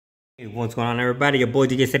Hey, what's going on, everybody? Your boy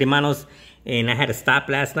DJ Serimanos, and I had to stop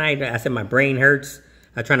last night. I said my brain hurts.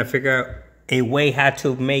 I'm trying to figure out a way how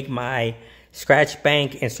to make my scratch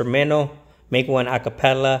bank instrumental, make one a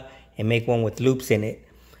cappella, and make one with loops in it.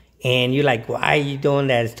 And you're like, why are you doing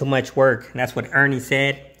that? It's too much work. And that's what Ernie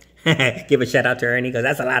said. Give a shout out to Ernie because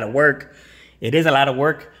that's a lot of work. It is a lot of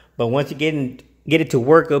work, but once you get it to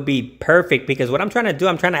work, it'll be perfect. Because what I'm trying to do,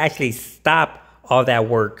 I'm trying to actually stop all that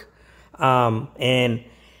work. And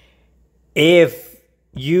if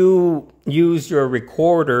you use your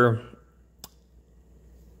recorder,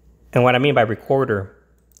 and what I mean by recorder,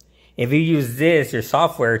 if you use your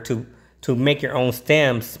software to make your own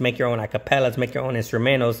stems, make your own acapellas, make your own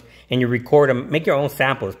instrumentals, and you record them, make your own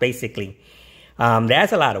samples, basically,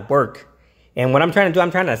 that's a lot of work. And what I'm trying to do,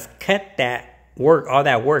 I'm trying to cut that work, all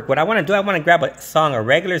that work. What I want to do, I want to grab a song, a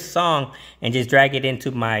regular song, and just drag it into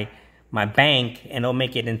my bank, and it'll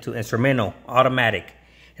make it into instrumental, automatic.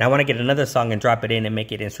 And I want to get another song and drop it in and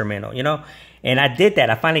make it instrumental, you know? And I did that.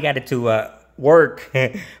 I finally got it to work,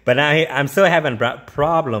 but now I'm still having a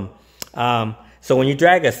problem. So when you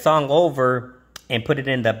drag a song over and put it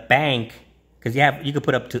in the bank, because you can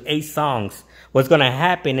put up to 8 songs, what's going to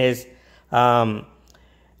happen is I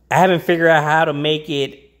haven't figured out how to make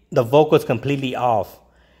the vocals completely off.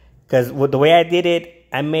 Because the way I did it,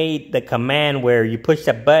 I made the command where you push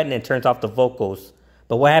the button and it turns off the vocals.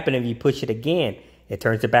 But what happens if you push it again? It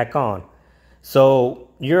turns it back on. So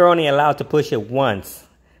you're only allowed to push it once.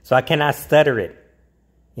 So I cannot stutter it.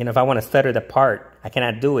 You know, if I want to stutter the part, I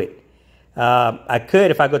cannot do it. I could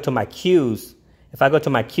if I go to my cues. If I go to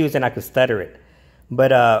my cues, then I could stutter it.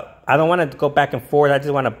 But I don't want to go back and forth. I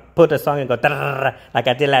just want to put the song and go like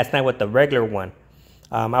I did last night with the regular one.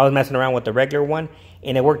 I was messing around with the regular one,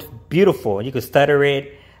 and it worked beautiful. You could stutter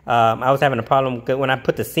it. I was having a problem when I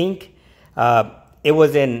put the sync. It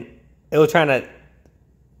was trying to,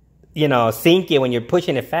 you know, sync it when you're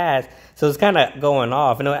pushing it fast. So it's kind of going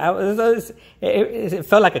off. You know, it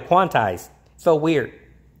felt like a quantized. It felt weird.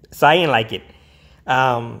 So I didn't like it.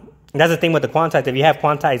 That's the thing with the quantized. If you have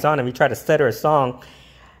quantized on and you try to stutter a song,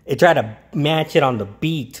 it try to match it on the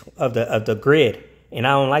beat of the grid. And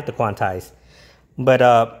I don't like the quantized.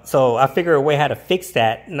 But so I figured a way how to fix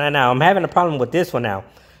that. Now I'm having a problem with this one now.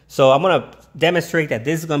 So I'm gonna demonstrate that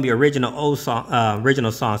this is gonna be original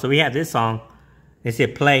song. So we have this song. Let's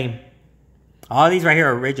hit play. All these right here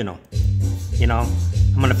are original. You know,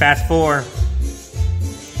 I'm gonna fast forward.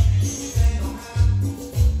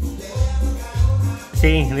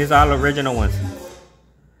 See, these are all original ones.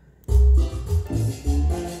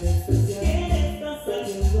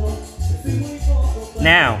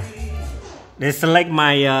 Now, let's select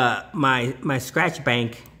my my scratch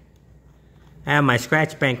bank. I have my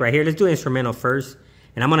scratch bank right here. Let's do instrumental first,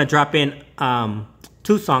 and I'm gonna drop in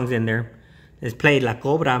 2 songs in there. Let's play La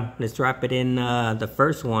Cobra. Let's drop it in the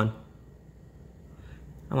first one.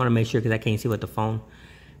 I want to make sure because I can't see with the phone.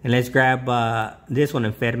 And let's grab this one,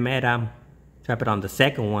 Enfermera. Drop it on the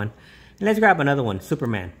second one. And let's grab another one,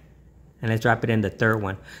 Superman. And let's drop it in the third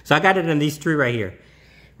one. So I got it in these 3 right here.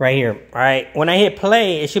 Right here. All right. When I hit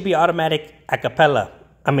play, it should be automatic a cappella.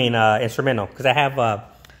 I mean, instrumental. Because I have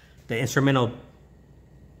the instrumental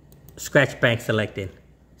scratch bank selected.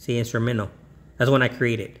 See, instrumental. That's when I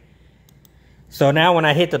created. So now when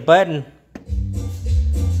I hit the button,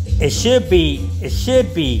 it should be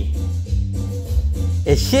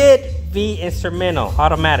instrumental,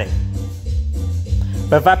 automatic.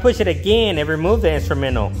 But if I push it again, it removes the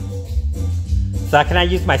instrumental. So I cannot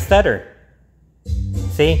use my stutter.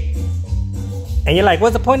 See? And you're like,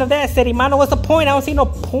 what's the point of that, Serimano? What's the point? I don't see no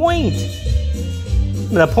point.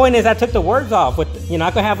 The point is I took the words off. You know,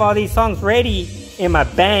 I could have all these songs ready in my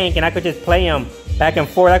bank and I could just play them back and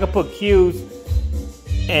forth. I could put cues.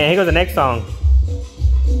 And here goes the next song.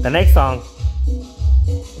 The next song.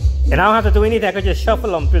 And I don't have to do anything. I could just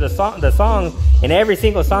shuffle them through the songs. And every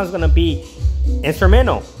single song is going to be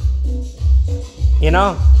instrumental. You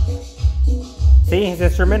know? See? It's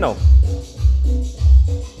instrumental.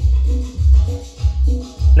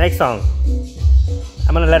 Next song.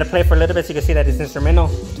 I'm going to let it play for a little bit so you can see that it's instrumental.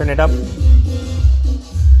 Turn it up.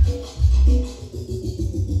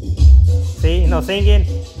 See? No singing.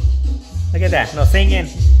 Look at that. No singing.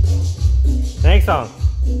 Next song.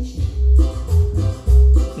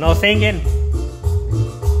 No singing.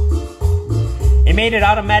 It made it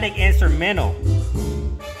automatic instrumental.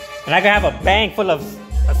 And I could have a bank full of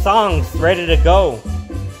songs ready to go.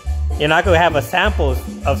 You know, I could have samples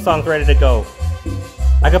of songs ready to go.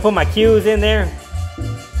 I could put my cues in there.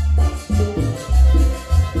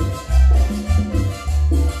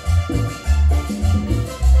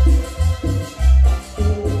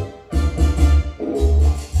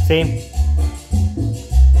 See?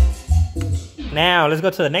 Now, let's go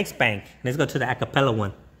to the next bank. Let's go to the acapella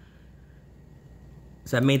one.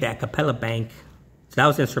 So I made the acapella bank. So that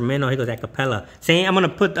was instrumental. Here goes acapella. See, I'm going to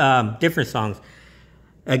put different songs.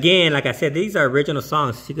 Again, like I said, these are original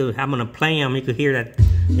songs. I'm going to play them. You could hear that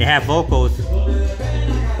they have vocals.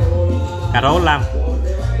 Carola.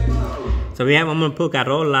 So I'm going to put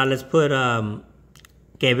Carola. Let's put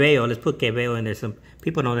Que Veo. Let's put Que Veo in there. Some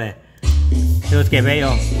people know that. Here's Que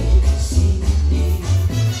Veo.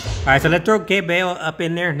 Alright, so let's throw Que Veo up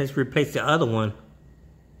in there. Let's replace the other one.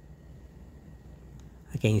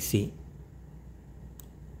 I can't see.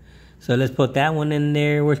 So let's put that one in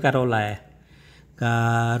there. Where's Carola at?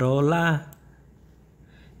 Carola.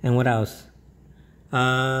 And what else?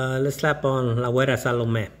 Let's slap on La Güera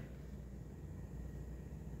Salome.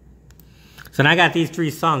 So now I got these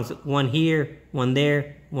 3 songs. One here, one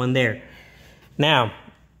there, one there. Now,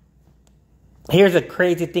 here's a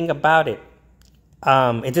crazy thing about it.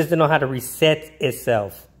 It just doesn't know how to reset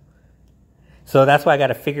itself. So that's why I got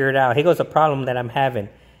to figure it out. Here goes a problem that I'm having.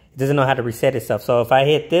 It doesn't know how to reset itself. So if I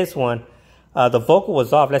hit this one, the vocal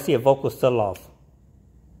was off. Let's see if vocal's still off.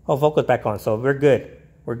 Oh, vocal's back on. So we're good.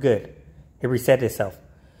 We're good. It reset itself.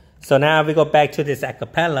 So now we go back to this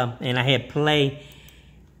acapella and I hit play.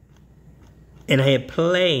 And I hit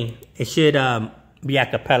play. It should be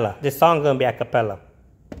acapella. This song's going to be acapella.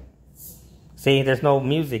 See, there's no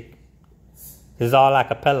music. This is all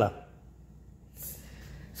acapella.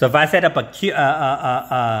 So if I set up a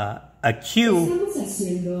cue,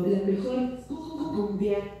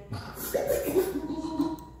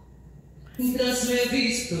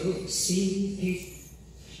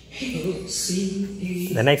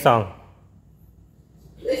 the next song.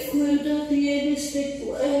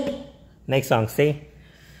 Next song, see?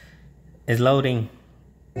 It's loading.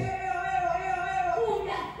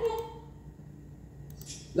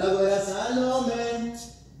 La Güera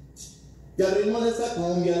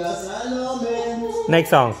Salome. Next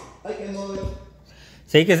song.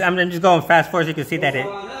 See, because I'm just going fast forward so you can see that it.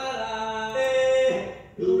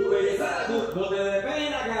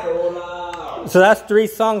 So that's 3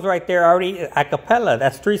 songs right there already a cappella.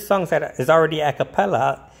 That's 3 songs that is already a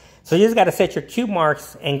cappella. So you just got to set your cue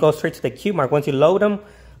marks and go straight to the cue mark. Once you load them,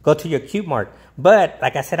 go to your cue mark. But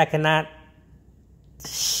like I said, I cannot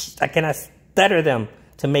stutter them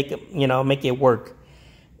to make it, make it work.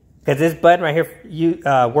 Because this button right here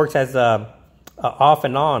works as off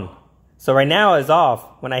and on. So right now it's off.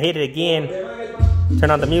 When I hit it again,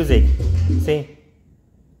 turn on the music. See?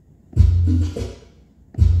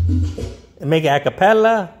 And make it a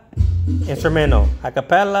cappella, instrumental. A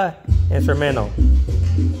cappella, instrumental.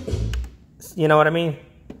 You know what I mean?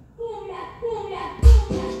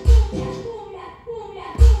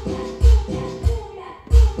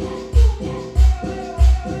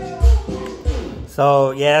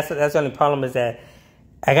 So yeah, that's the only problem is that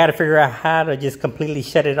I got to figure out how to just completely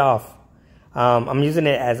shut it off. I'm using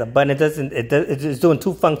it as a button. It's doing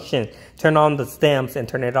 2 functions. Turn on the stems and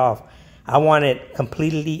turn it off. I want it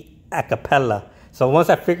completely a cappella. So once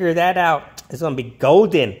I figure that out, it's going to be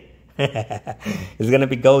golden. It's going to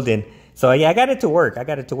be golden. So yeah, I got it to work.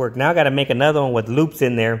 Now I got to make another one with loops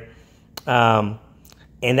in there. And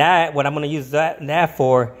that, what I'm going to use that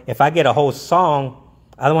for, if I get a whole song,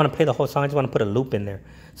 I don't want to play the whole song. I just want to put a loop in there.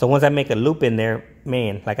 So once I make a loop in there,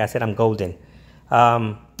 man, like I said, I'm golden.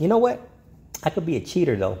 You know what? I could be a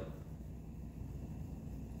cheater, though.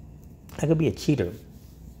 I could be a cheater.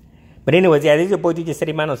 But anyways, yeah, this is your boy DJ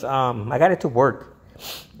Steady Manos. I got it to work.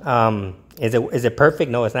 Is it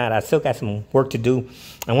perfect? No, it's not. I still got some work to do.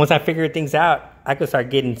 And once I figure things out, I could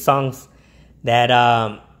start getting songs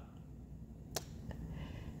that...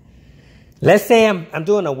 let's say I'm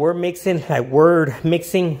doing a word mixing, like word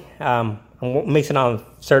mixing. I'm mixing on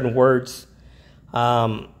certain words.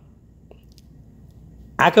 I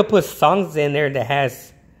could put songs in there that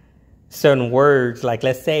has certain words. Like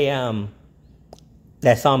let's say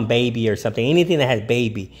that song baby or something. Anything that has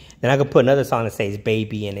baby. Then I could put another song that says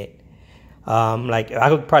baby in it. Like I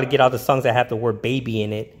could probably get all the songs that have the word baby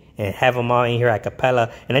in it and have them all in here a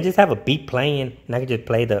cappella. And I just have a beat playing and I could just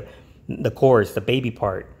play the chorus, the baby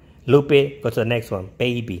part. Loop it, go to the next one,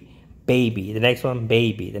 baby, baby, the next one,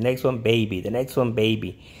 baby, the next one, baby, the next one,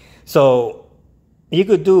 baby. So you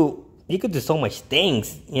could do so much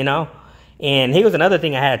things, And here was another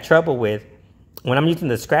thing I had trouble with. When I'm using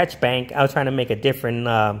the scratch bank, I was trying to make a different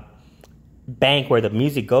bank where the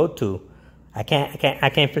music go to. I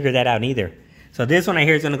can't figure that out either. So this one right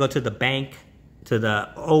here is gonna go to the bank, to the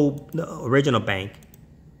original bank.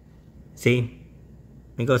 See?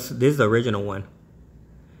 This is the original one.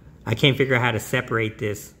 I can't figure out how to separate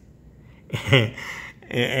this.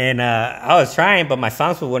 And I was trying, but my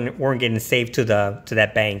songs weren't getting saved to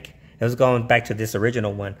that bank. It was going back to this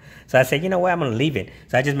original one. So I said, you know what, I'm gonna leave it.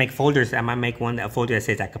 So I just make folders. I might make a folder that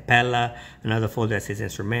says a cappella, another folder that says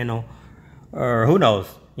instrumental, or who knows,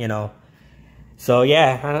 you know. So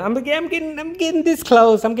yeah, I'm getting this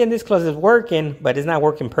close. I'm getting this close. It's working, but it's not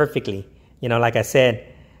working perfectly. You know, like I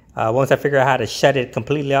said, once I figure out how to shut it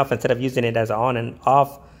completely off instead of using it as an on and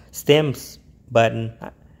off stems button,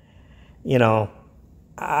 you know,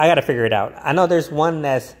 I got to figure it out. I know there's one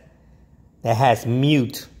that has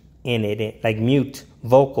mute in it, like mute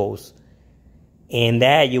vocals, and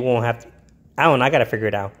that you won't have to, I don't know, I got to figure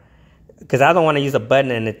it out, because I don't want to use a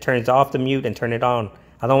button and it turns off the mute and turn it on.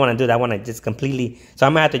 I don't want to do that. I want to just completely, so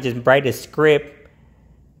I'm going to have to just write a script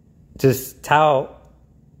to tell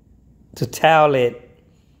it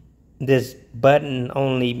this button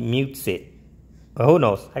only mutes it. Or who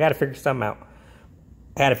knows? I got to figure something out.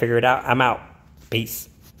 I got to figure it out. I'm out. Peace.